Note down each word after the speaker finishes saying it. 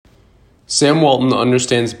Sam Walton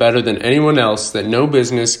understands better than anyone else that no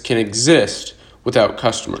business can exist without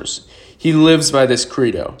customers. He lives by this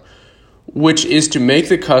credo, which is to make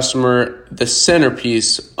the customer the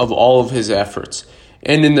centerpiece of all of his efforts.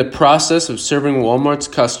 And in the process of serving Walmart's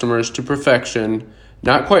customers to perfection,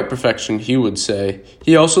 not quite perfection, he would say,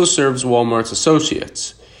 he also serves Walmart's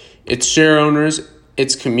associates, its share owners,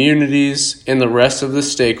 its communities, and the rest of the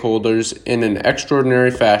stakeholders in an extraordinary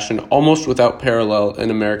fashion, almost without parallel in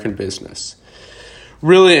American business.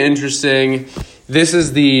 Really interesting. This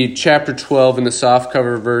is the chapter 12 in the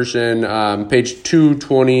softcover version, page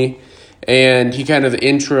 220, and he kind of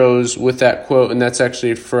intros with that quote, and that's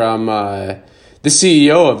actually from the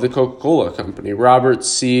CEO of the Coca-Cola Company, Robert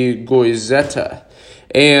C. Goizeta.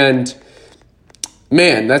 And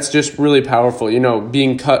man, that's just really powerful.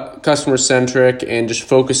 Being customer-centric and just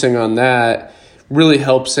focusing on that really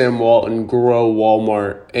helps Sam Walton grow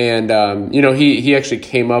Walmart. And, he actually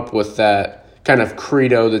came up with that kind of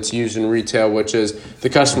credo that's used in retail, which is the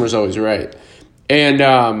customer's always right.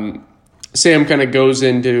 And Sam kind of goes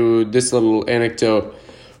into this little anecdote.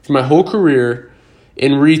 For my whole career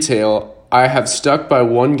in retail, I have stuck by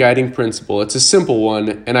one guiding principle. It's a simple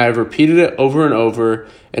one, and I have repeated it over and over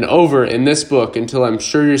and over in this book until I'm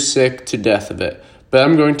sure you're sick to death of it. But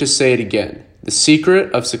I'm going to say it again. The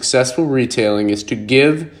secret of successful retailing is to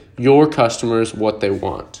give your customers what they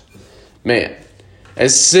want. Man,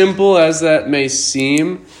 as simple as that may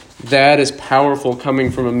seem, that is powerful coming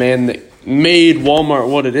from a man that made Walmart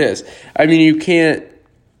what it is. I mean, you can't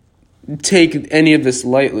take any of this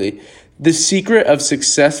lightly. The secret of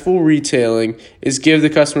successful retailing is give the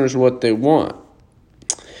customers what they want.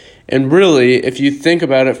 And really, if you think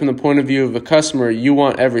about it from the point of view of a customer, you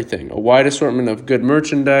want everything. A wide assortment of good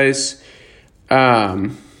merchandise,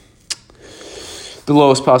 the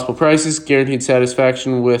lowest possible prices, guaranteed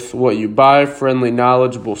satisfaction with what you buy, friendly,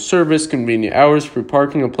 knowledgeable service, convenient hours, free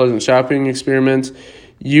parking, a pleasant shopping experience.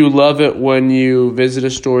 You love it when you visit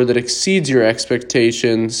a store that exceeds your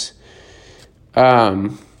expectations.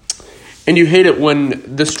 And you hate it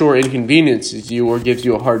when the store inconveniences you or gives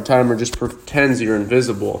you a hard time or just pretends you're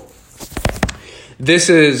invisible. This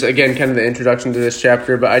is, again, kind of the introduction to this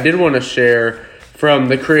chapter, but I did want to share from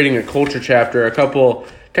the Creating a Culture chapter a couple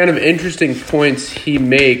kind of interesting points he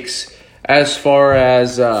makes as far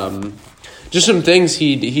as just some things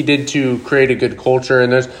he did to create a good culture.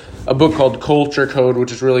 And there's a book called Culture Code,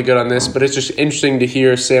 which is really good on this, but it's just interesting to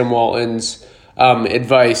hear Sam Walton's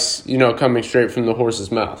advice, coming straight from the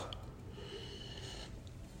horse's mouth.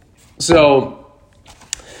 So,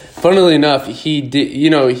 funnily enough,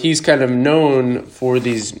 he's kind of known for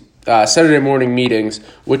these Saturday morning meetings,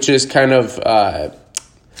 which is kind of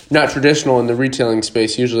not traditional in the retailing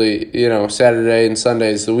space. Usually, Saturday and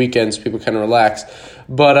Sundays, the weekends, people kind of relax.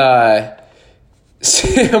 But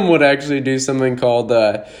Sam would actually do something called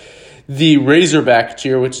the Razorback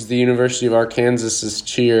cheer, which is the University of Arkansas's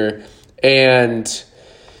cheer, and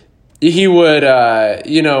he would,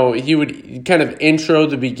 he would kind of intro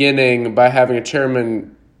the beginning by having a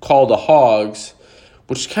chairman call the hogs,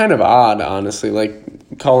 which is kind of odd, honestly,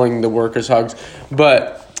 like calling the workers hogs.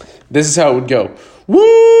 But this is how it would go.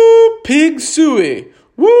 Woo, pig suey.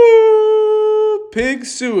 Woo, pig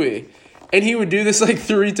suey. And he would do this like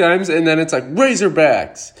 3 times, and then it's like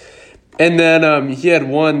Razorbacks. And then he had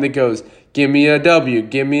one that goes, give me a W,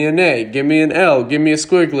 give me an A, give me an L, give me a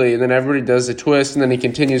squiggly. And then everybody does a twist, and then he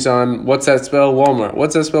continues on, what's that spell? Walmart.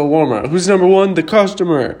 What's that spell? Walmart. Who's number one? The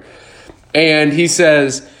customer. And he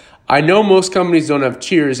says, I know most companies don't have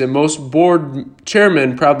cheers, and most board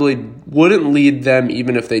chairmen probably wouldn't lead them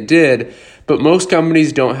even if they did, but most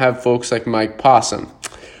companies don't have folks like Mike Possum,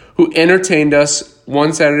 who entertained us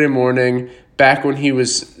one Saturday morning back when he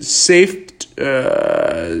was safety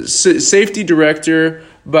director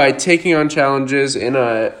by taking on challenges in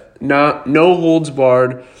a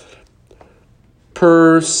no-holds-barred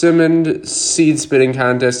persimmon seed spitting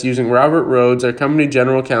contest using Robert Rhodes, our company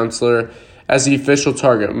general counselor, as the official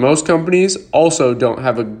target. Most companies also don't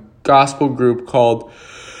have a gospel group called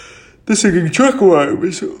the Singing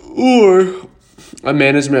Truckwives or a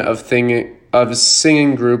management of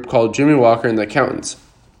singing group called Jimmy Walker and the Accountants.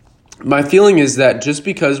 My feeling is that just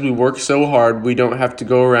because we work so hard, we don't have to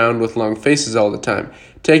go around with long faces all the time.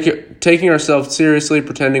 Taking ourselves seriously,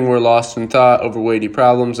 pretending we're lost in thought over weighty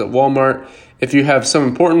problems at Walmart. If you have some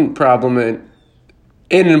important problem and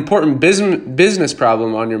an important business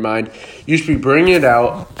problem on your mind, you should be bringing it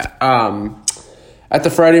out at the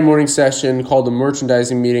Friday morning session called the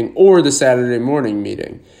merchandising meeting or the Saturday morning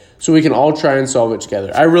meeting, so we can all try and solve it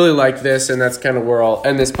together. I really like this, and that's kind of where I'll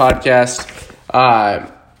end this podcast.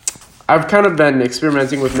 I've kind of been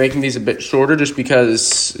experimenting with making these a bit shorter just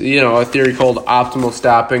because, a theory called optimal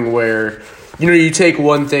stopping where, you take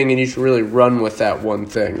one thing and you should really run with that one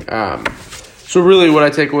thing. So really what I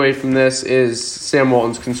take away from this is Sam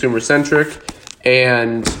Walton's consumer-centric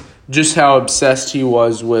and just how obsessed he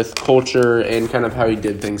was with culture and kind of how he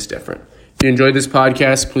did things different. If you enjoyed this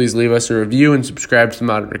podcast, please leave us a review and subscribe to the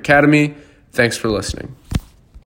Modern Academy. Thanks for listening.